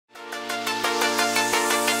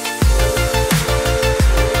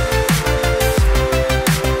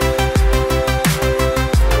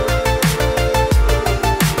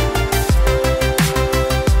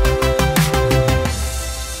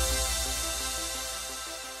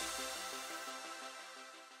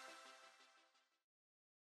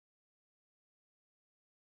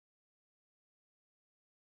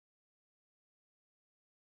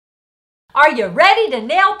Are you ready to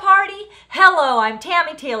nail party? Hello, I'm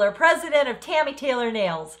Tammy Taylor, president of Tammy Taylor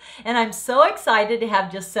Nails, and I'm so excited to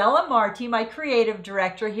have Gisela Marti, my creative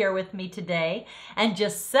director, here with me today. And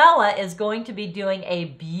Gisela is going to be doing a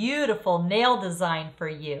beautiful nail design for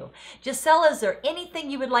you. Gisela, is there anything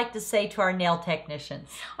you would like to say to our nail technicians?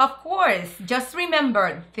 Of course, just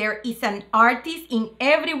remember, there is an artist in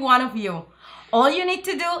every one of you. All you need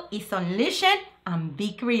to do is unleash it and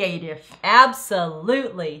be creative.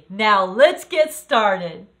 Absolutely. Now let's get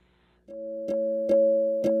started.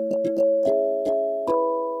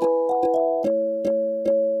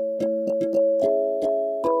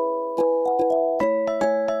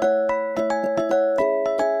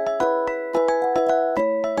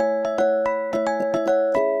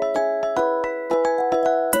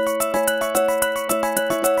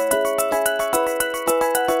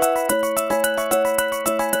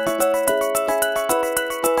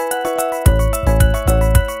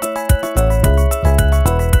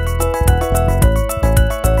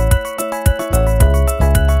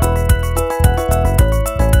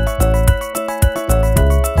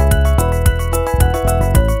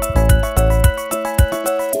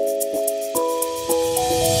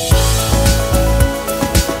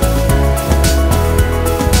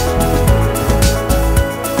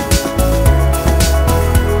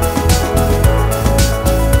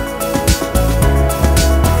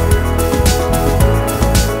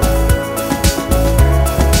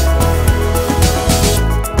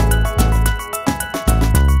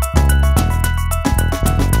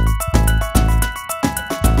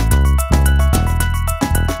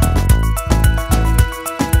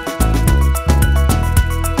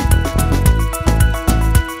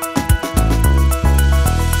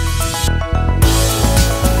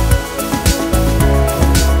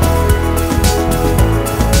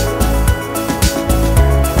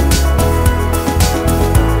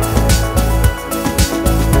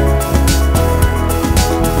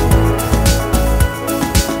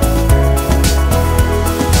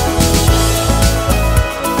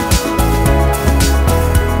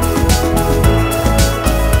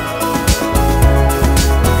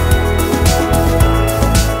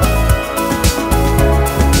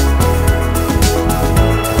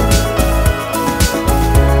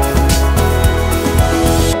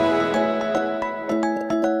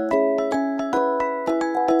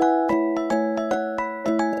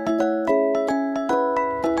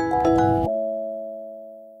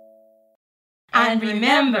 And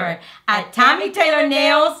remember, at Tammy Taylor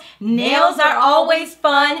Nails, nails are always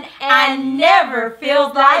fun and never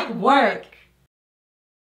feels like work.